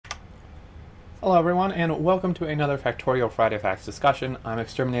Hello everyone, and welcome to another Factorio Friday Facts discussion. I'm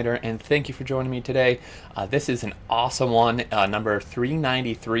Exterminator, and thank you for joining me today. This is an awesome one, number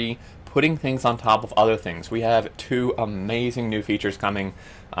 393, putting things on top of other things. We have two amazing new features coming.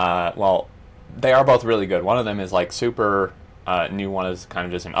 Well, they are both really good. One of them is like super new, one is kind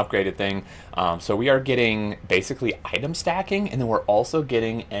of just an upgraded thing. So we are getting basically item stacking, and then we're also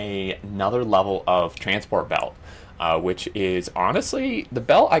getting another level of transport belt. Which is honestly the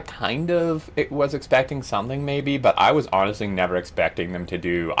belt it was expecting something maybe, but I was honestly never expecting them to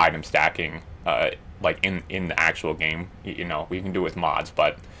do item stacking like in the actual game. You know, we can do it with mods,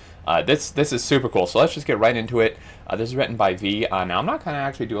 but this is super cool. So let's just get right into it. This is written by V. Now I'm not going to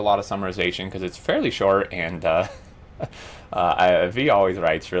actually do a lot of summarization because it's fairly short, and V always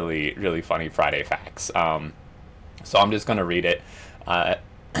writes really funny Friday facts. So I'm just going to read it.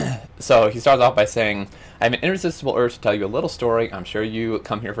 So he starts off by saying, I have an irresistible urge to tell you a little story. I'm sure you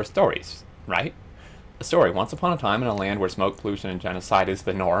come here for stories, right? A story. Once upon a time in a land where smoke, pollution, and genocide is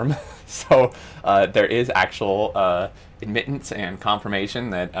the norm. So there is actual admittance and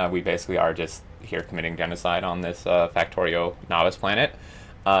confirmation that we basically are just here committing genocide on this Factorio novice planet.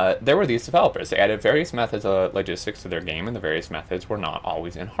 There were these developers. They added various methods of logistics to their game, and the various methods were not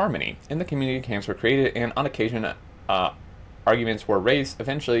always in harmony. In the community, camps were created, and on occasion arguments were raised.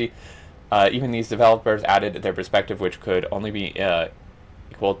 Eventually, even these developers added their perspective, which could only be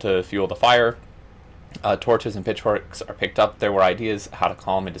equal to fuel the fire. Torches and pitchforks are picked up. There were ideas how to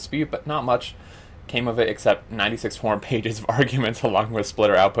calm a dispute, but not much came of it except 96 forum pages of arguments along with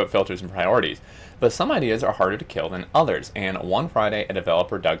splitter output filters and priorities. But some ideas are harder to kill than others, and one Friday a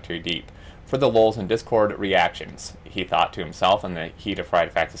developer dug too deep. For the lulz and Discord reactions, he thought to himself in the heat of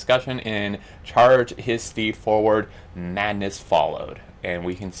Friday Fact discussion, and charged his steed forward. Madness followed. And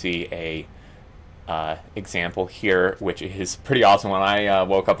we can see a example here, which is pretty awesome. When I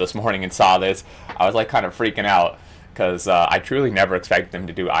woke up this morning and saw this, I was like kind of freaking out because I truly never expected them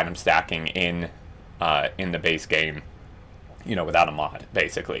to do item stacking in the base game, you know, without a mod,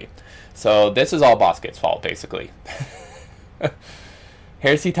 basically. So this is all Boss Kid's fault, basically.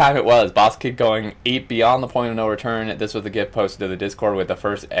 Heresy time it was. Boss Kid going 8 beyond the point of no return. This was the gift posted to the Discord with the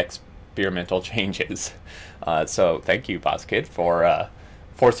first experimental changes. So thank you, Boss Kid, for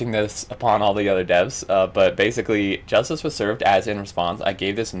forcing this upon all the other devs. But basically, justice was served as in response, I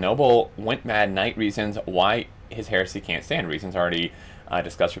gave this noble went mad knight reasons why his heresy can't stand. Reasons already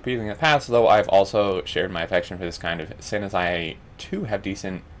discussed repeatedly in the past, though I've also shared my affection for this kind of sin, as I too have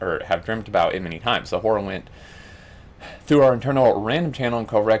dreamt about it many times. The horror went through our internal random channel, and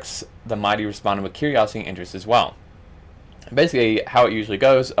Kovarex the Mighty responded with curiosity and interest as well. Basically, how it usually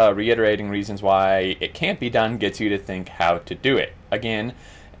goes, reiterating reasons why it can't be done gets you to think how to do it again,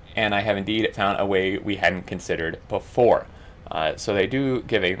 and I have indeed found a way we hadn't considered before. So they do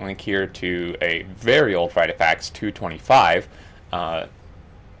give a link here to a very old Friday Facts 225,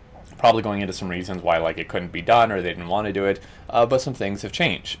 probably going into some reasons why like it couldn't be done or they didn't want to do it, but some things have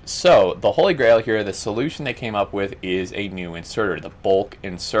changed. So the holy grail here, the solution they came up with, is a new inserter, the bulk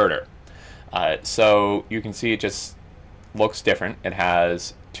inserter. So you can see it just looks different. It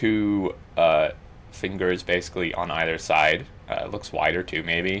has two fingers basically on either side. It looks wider too,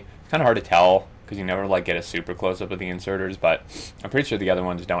 maybe. It's kind of hard to tell because you never like get a super close up of the inserters, but I'm pretty sure the other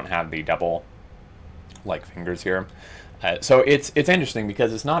ones don't have the double like fingers here. So it's interesting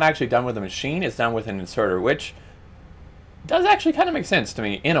because it's not actually done with a machine, it's done with an inserter, which does actually kind of make sense to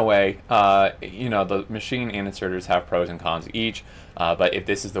me in a way. You know, the machine and inserters have pros and cons each, but if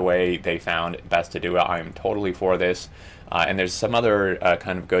this is the way they found best to do it, I'm totally for this. And there's some other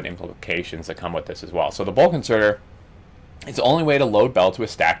kind of good implications that come with this as well. So the bulk inserter, it's the only way to load belts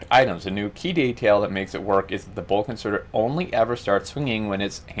with stacked items. A new key detail that makes it work is that the bulk inserter only ever starts swinging when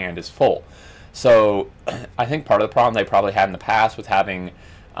its hand is full. So I think part of the problem they probably had in the past was having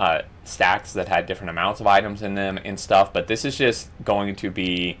stacks that had different amounts of items in them and stuff, but this is just going to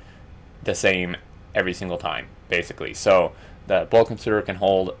be the same every single time, basically. So the bulk inserter can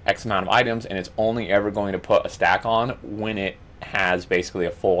hold X amount of items, and it's only ever going to put a stack on when it has basically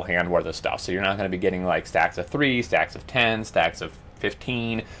a full hand worth of stuff. So you're not going to be getting like stacks of 3, stacks of 10, stacks of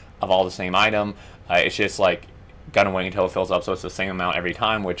 15 of all the same item. It's just like gonna wait until it fills up, so it's the same amount every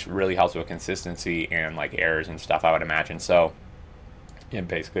time, which really helps with consistency and like errors and stuff, I would imagine. So yeah,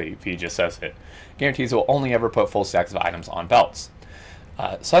 basically, if he just says it, guarantees it will only ever put full stacks of items on belts.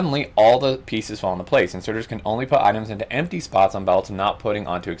 Suddenly, all the pieces fall into place. Inserters can only put items into empty spots on belts and not putting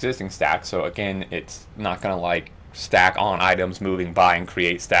onto existing stacks. So again, it's not gonna like stack on items moving by and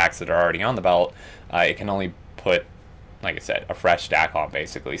create stacks that are already on the belt. It can only put like I said, a fresh stack on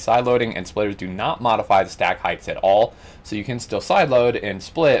basically. Side loading and splitters do not modify the stack heights at all, so you can still side load and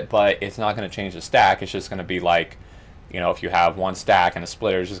split, but it's not going to change the stack. It's just going to be like, you know, if you have one stack and a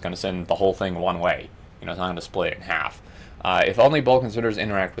splitter is just going to send the whole thing one way. You know, it's not going to split it in half. If only bulk inserters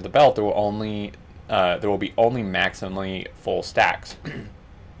interact with the belt, there will be only maximally full stacks.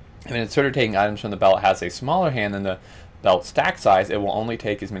 If an inserter taking items from the belt has a smaller hand than the belt stack size, it will only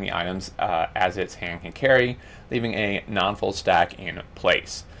take as many items as its hand can carry, leaving a non-full stack in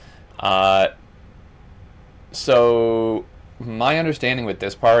place. So my understanding with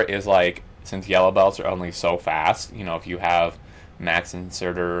this part is, like, since yellow belts are only so fast, you know, if you have max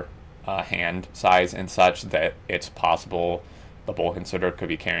inserter hand size and such, that it's possible the bulk inserter could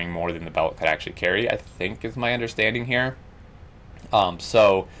be carrying more than the belt could actually carry, I think is my understanding here.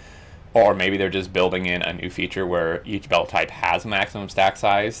 Or maybe they're just building in a new feature where each belt type has a maximum stack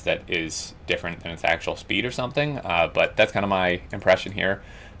size that is different than its actual speed or something, but that's kind of my impression here.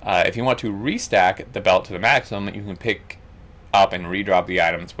 If you want to restack the belt to the maximum, you can pick up and redrop the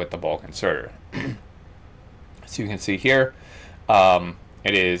items with the bulk inserter. So you can see here,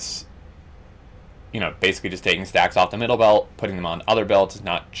 it is, you know, basically just taking stacks off the middle belt, putting them on other belts,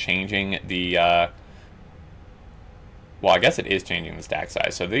 not changing the well, I guess it is changing the stack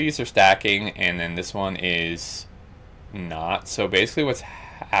size. So these are stacking, and then this one is not. So basically what's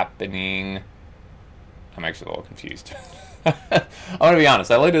happening, I'm actually a little confused. I'm going to be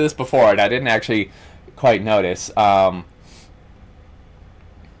honest. I looked at this before, and I didn't actually quite notice. Yeah,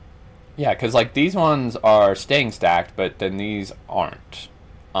 because, like, these ones are staying stacked, but then these aren't.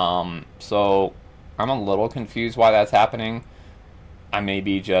 So I'm a little confused why that's happening. I may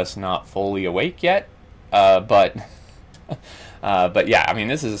be just not fully awake yet, but yeah, I mean,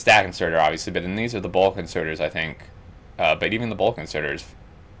 this is a stack inserter, obviously, but then these are the bulk inserters, I think. But even the bulk inserters,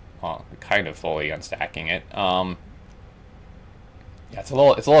 well, kind of fully unstacking it. Yeah, it's a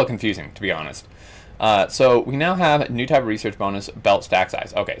little confusing, to be honest. So we now have a new type of research bonus, belt stack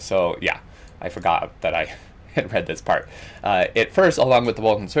size. Okay, so yeah, I forgot that I had read this part. At first, along with the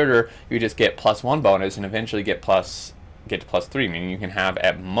bulk inserter, you just get +1 bonus and eventually get to +3, meaning you can have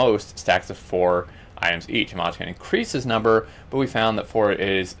at most stacks of 4 items each. Mods can increase this number, but we found that 4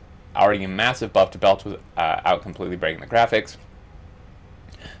 is already a massive buff to belts without completely breaking the graphics.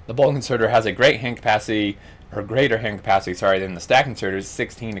 The bulk inserter has a great hand capacity, or greater hand capacity, sorry, than the stack inserters,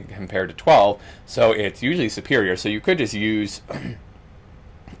 16 compared to 12, so it's usually superior. So you could just use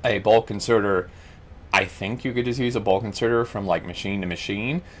a bulk inserter. I think you could just use a bulk inserter from, like, machine to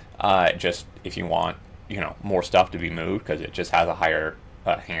machine, just if you want, you know, more stuff to be moved, because it just has a higher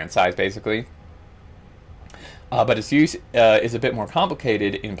hand size, basically. But its use is a bit more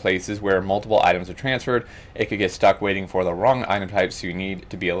complicated in places where multiple items are transferred. It could get stuck waiting for the wrong item type, so you need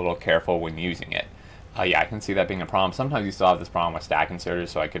to be a little careful when using it. Yeah, I can see that being a problem. Sometimes you still have this problem with stack inserters,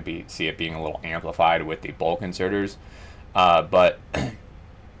 so I could see it being a little amplified with the bulk inserters. But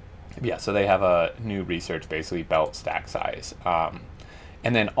yeah, so they have a new research, basically belt stack size.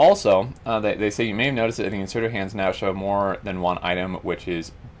 And then also, they say you may have noticed that the inserter hands now show more than one item, which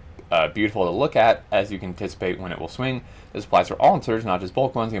is beautiful to look at, as you can anticipate when it will swing. This applies for all inserters, not just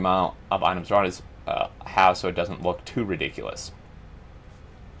bulk ones. The amount of items drawn is half, so it doesn't look too ridiculous.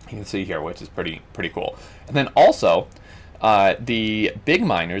 You can see here, which is pretty cool. And then also, the big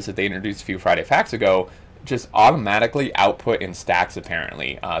miners that they introduced a few Friday Facts ago just automatically output in stacks,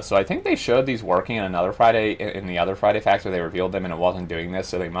 apparently. So I think they showed these working in another Friday, in the other Friday Facts where they revealed them, and it wasn't doing this,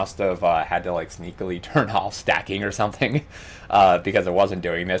 so they must have had to, like, sneakily turn off stacking or something, because it wasn't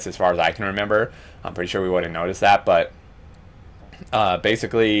doing this as far as I can remember. I'm pretty sure we would have noticed that, but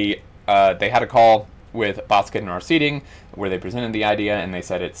basically they had a call with Bosca and our seating where they presented the idea, and they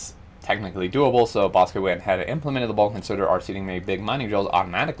said it's technically doable. So Bosca went ahead and implemented the bulk inserter. Our seating made big mining drills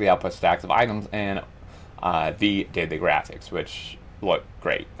automatically output stacks of items, and V did the graphics, which look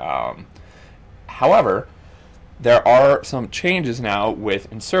great. However, there are some changes now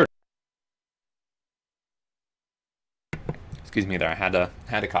with inserter. Excuse me there, I had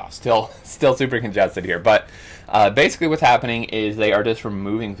to cough. Still super congested here. But basically what's happening is they are just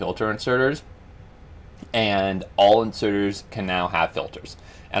removing filter inserters, and all inserters can now have filters.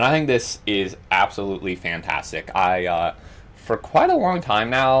 And I think this is absolutely fantastic. I, for quite a long time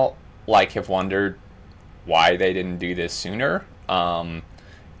now, like, have wondered why they didn't do this sooner.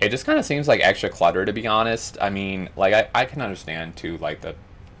 It just kind of seems like extra clutter, to be honest. I mean, like, I can understand too, like, the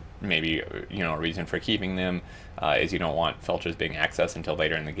maybe, you know, a reason for keeping them is you don't want filters being accessed until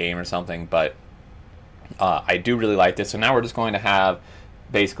later in the game or something, but I do really like this. So now we're just going to have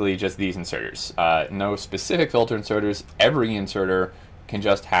basically just these inserters. No specific filter inserters. Every inserter can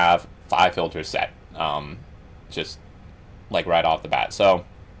just have 5 filters set. Just like right off the bat. So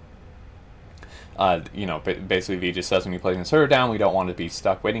you know, basically V just says when you place an inserter down, we don't want to be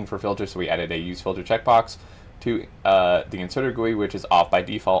stuck waiting for filters, so we added a use filter checkbox to the inserter GUI, which is off by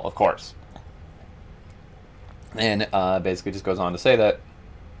default, of course. And basically just goes on to say that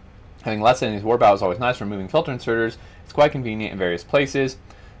having less than these warp out is always nice for removing filter inserters. It's quite convenient in various places.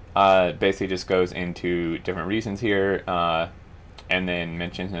 Basically just goes into different reasons here, and then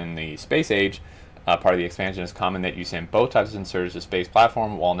mentions in the space age, part of the expansion is common that you send both types of inserters to space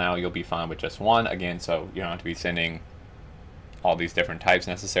platform, while now you'll be fine with just one. Again, so you don't have to be sending all these different types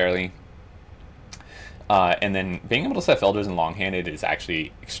necessarily. And then being able to set filters in long-handed is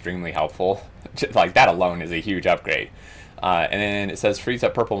actually extremely helpful. Just like that alone is a huge upgrade. And then it says freeze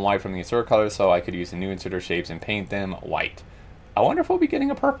up purple and white from the inserter colors, so I could use the new inserter shapes and paint them white. I wonder if we'll be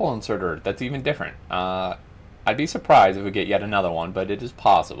getting a purple inserter that's even different. I'd be surprised if we get yet another one, but it is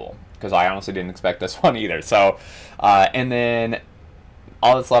possible, because I honestly didn't expect this one either. So, and then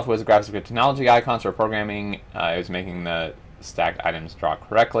all that's left was graphics with technology icons for programming. It was making the stacked items draw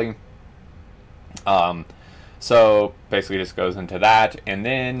correctly. So basically just goes into that, and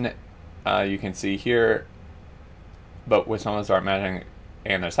then you can see here, but with someone start matching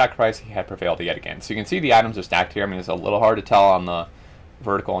and their sacrifice, he had prevailed yet again. So you can see the items are stacked here. I mean, it's a little hard to tell on the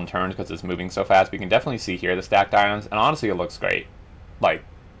vertical and turns because it's moving so fast, but you can definitely see here the stacked items, and honestly it looks great. Like,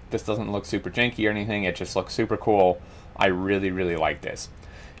 this doesn't look super janky or anything, it just looks super cool. I really like this.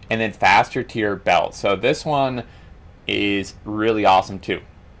 And then faster tier belt. So this one is really awesome too.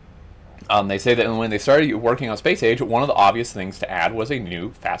 They say that when they started working on Space Age, one of the obvious things to add was a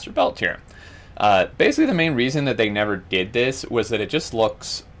new faster belt tier. Basically the main reason that they never did this was that it just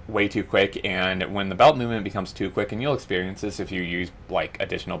looks way too quick, and when the belt movement becomes too quick, and you'll experience this if you use like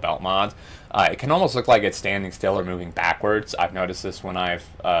additional belt mods, it can almost look like it's standing still or moving backwards. I've noticed this when I've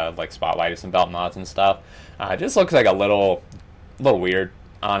like spotlighted some belt mods and stuff. It just looks like a little weird,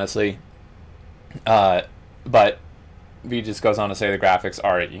 honestly. But V just goes on to say the graphics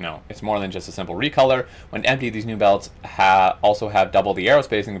are, you know, it's more than just a simple recolor. When empty, these new belts also have double the arrow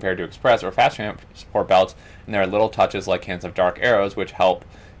spacing compared to Express or Fast Transport belts, and there are little touches like hints of dark arrows which help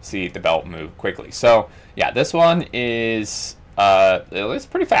see the belt move quickly. So yeah, this one is it's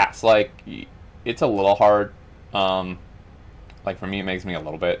pretty fast. Like, it's a little hard. Like for me, it makes me a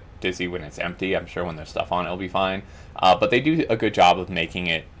little bit dizzy when it's empty. I'm sure when there's stuff on, it'll be fine. But they do a good job of making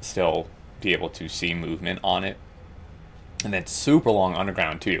it still be able to see movement on it. And then super long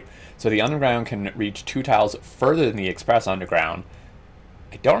underground too. So the underground can reach 2 tiles further than the Express underground.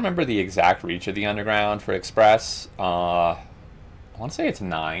 I don't remember the exact reach of the underground for Express. I want to say it's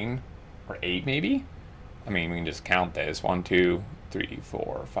 9 or 8 maybe. I mean, we can just count this. 1, 2, 3,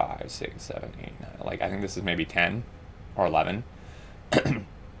 4, 5, 6, 7, 8, 9. Like, I think this is maybe 10 or 11.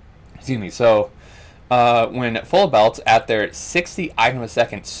 Excuse me. So when full belts at their 60 item a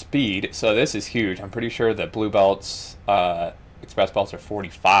second speed, so this is huge. I'm pretty sure that blue belts, Express belts are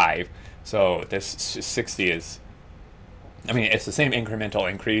 45. So this 60 is, I mean, it's the same incremental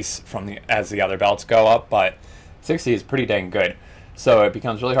increase from as the other belts go up, but 60 is pretty dang good. So it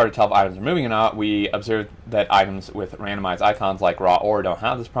becomes really hard to tell if items are moving or not. We observed that items with randomized icons like raw ore don't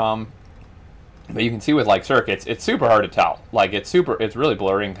have this problem. But you can see with like circuits, it's super hard to tell. Like, it's really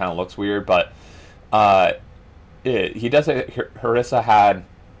blurry and kind of looks weird, but he does say Harusa had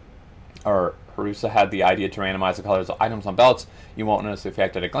the idea to randomize the colors of items on belts. You won't notice the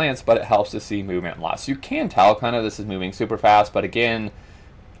effect at a glance, but it helps to see movement and loss. You can tell kind of this is moving super fast, but again,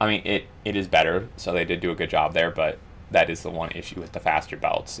 I mean, it is better, so they did do a good job there, but that is the one issue with the faster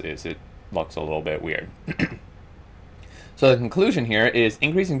belts, is it looks a little bit weird. So the conclusion here is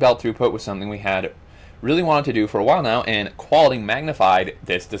increasing belt throughput was something we had really wanted to do for a while now, and quality magnified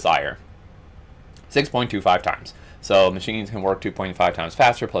this desire 6.25 times. So machines can work 2.5 times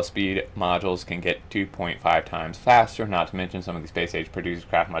faster, plus speed modules can get 2.5 times faster, not to mention some of the space age producers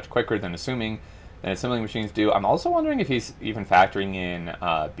craft much quicker than assembling machines do. I'm also wondering if he's even factoring in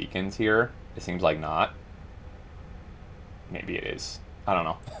beacons here. It seems like not. Maybe it is. I don't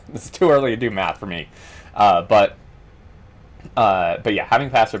know. It's too early to do math for me. But yeah, having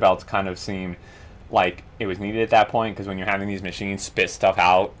faster belts kind of seemed like it was needed at that point, because when you're having these machines spit stuff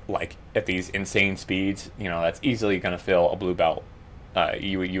out like at these insane speeds, you know, that's easily going to fill a blue belt.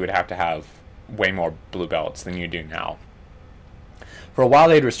 You would have to have way more blue belts than you do now. For a while,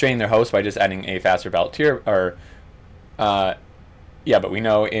 they'd restrain their host by just adding a faster belt tier, or yeah, but we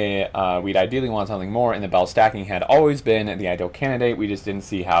know we'd ideally want something more, and the belt stacking had always been the ideal candidate. We just didn't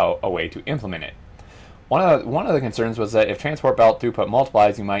see a way to implement it. one of the concerns was that if transport belt throughput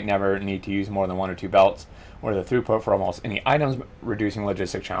multiplies, you might never need to use more than 1 or 2 belts, or the throughput for almost any items, reducing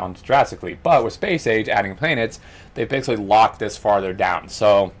logistic challenge drastically. But with space age adding planets, they basically locked this farther down.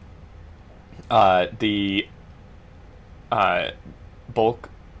 So the bulk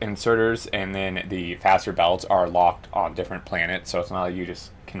inserters and then the faster belts are locked on different planets, so it's not like you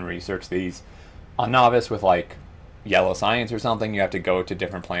just can research these on Novice with like yellow science or something. You have to go to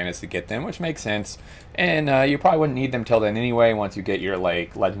different planets to get them, which makes sense, and you probably wouldn't need them till then anyway once you get your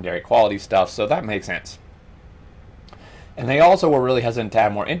like legendary quality stuff, so that makes sense. And they also were really hesitant to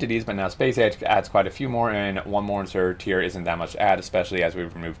add more entities, but now Space Age adds quite a few more, and one more inserter tier isn't that much to add, especially as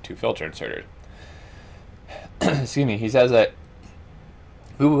we've removed 2 filter inserters. Excuse me. He says that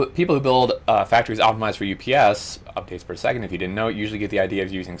people who build factories optimized for UPS, updates per second if you didn't know it, usually get the idea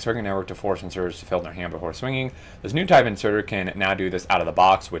of using circuit network to force inserters to fill their hand before swinging. This new type inserter can now do this out of the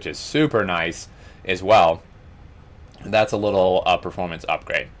box, which is super nice as well. That's a little performance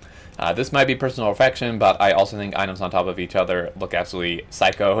upgrade. This might be personal affection, but I also think items on top of each other look absolutely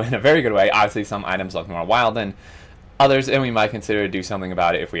psycho in a very good way. Obviously, some items look more wild than others, and we might consider to do something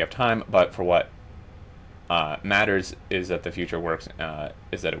about it if we have time, but for what matters is that the future works,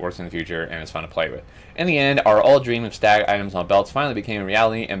 is that it works in the future and it's fun to play with. In the end, our old dream of stack items on belts finally became a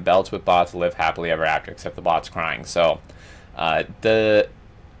reality, and belts with bots live happily ever after, except the bots crying. So, the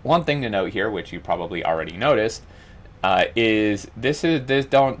one thing to note here, which you probably already noticed, is this does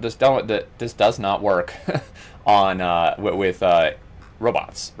not work on with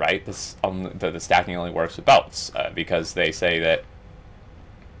robots, right? The stacking only works with belts because they say that.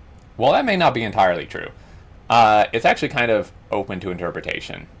 Well, that may not be entirely true. It's actually kind of open to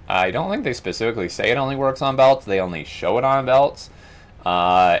interpretation. I don't think they specifically say it only works on belts. They only show it on belts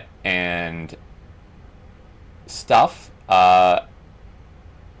and stuff.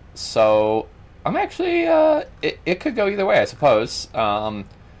 So I'm actually it could go either way, I suppose,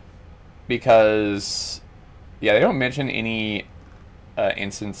 because yeah, they don't mention any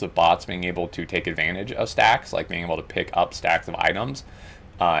instance of bots being able to take advantage of stacks, like being able to pick up stacks of items.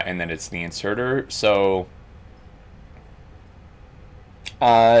 And then it's the inserter. So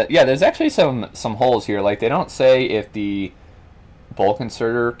yeah, there's actually some holes here. Like, they don't say if the bulk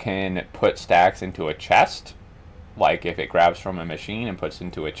inserter can put stacks into a chest, like if it grabs from a machine and puts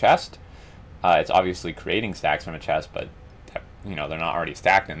into a chest. It's obviously creating stacks from a chest, but you know, they're not already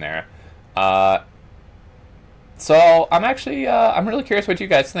stacked in there. So I'm actually I'm really curious what you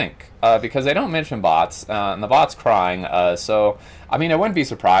guys think, because they don't mention bots, and the bot's crying. So I mean, I wouldn't be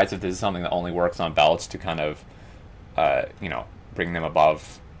surprised if this is something that only works on belts to kind of you know, bring them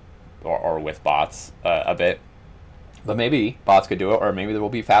above or with bots a bit. But maybe bots could do it, or maybe there will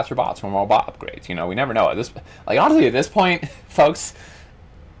be faster bots for more bot upgrades. You know, we never know. At this, like, honestly, at this point, folks,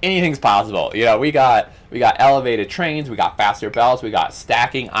 anything's possible. You know, we got elevated trains, we got faster belts, we got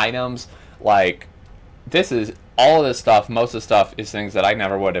stacking items. Like, this is all of this stuff. Most of the stuff is things that I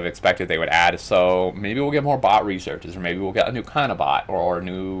never would have expected they would add. So maybe we'll get more bot researches, or maybe we'll get a new kind of bot, or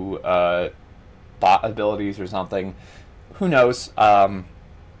new bot abilities or something. Who knows?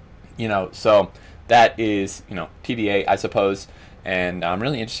 You know, so that is, you know, TBA, I suppose. And I'm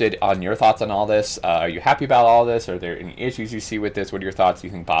really interested on your thoughts on all this. Are you happy about all this? Are there any issues you see with this? What are your thoughts? Do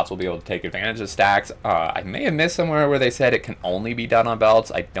you think bots will be able to take advantage of stacks? I may have missed somewhere where they said it can only be done on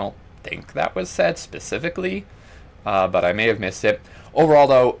belts. I don't think that was said specifically, but I may have missed it. Overall,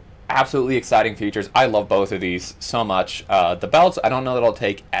 though, absolutely exciting features. I love both of these so much. The belts, I don't know that I'll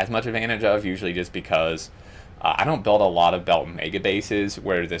take as much advantage of, usually just because I don't build a lot of belt mega bases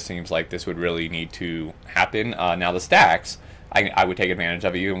where this seems like this would really need to happen. Now the stacks, I would take advantage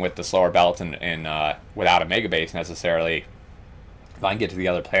of it even with the slower belts and without a mega base necessarily. If I can get to the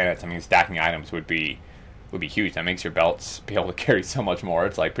other planets, I mean, stacking items would be huge. That makes your belts be able to carry so much more.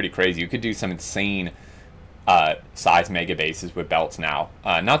 It's like pretty crazy. You could do some insane size mega bases with belts now.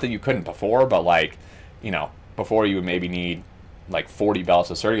 Not that you couldn't before, but like, you know, before you would maybe need like 40 belts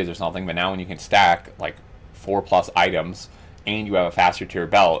of circuits or something, but now when you can stack like 4+ items and you have a faster tier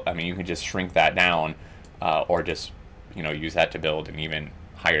belt, I mean, you can just shrink that down, or just, you know, use that to build an even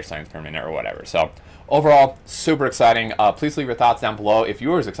higher science per minute or whatever. So overall, super exciting. Please leave your thoughts down below. If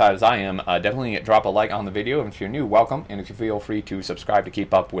you're as excited as I am, definitely drop a like on the video. And if you're new, welcome. And if you feel free to subscribe to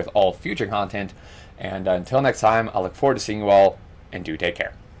keep up with all future content. And until next time, I look forward to seeing you all, and do take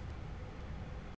care.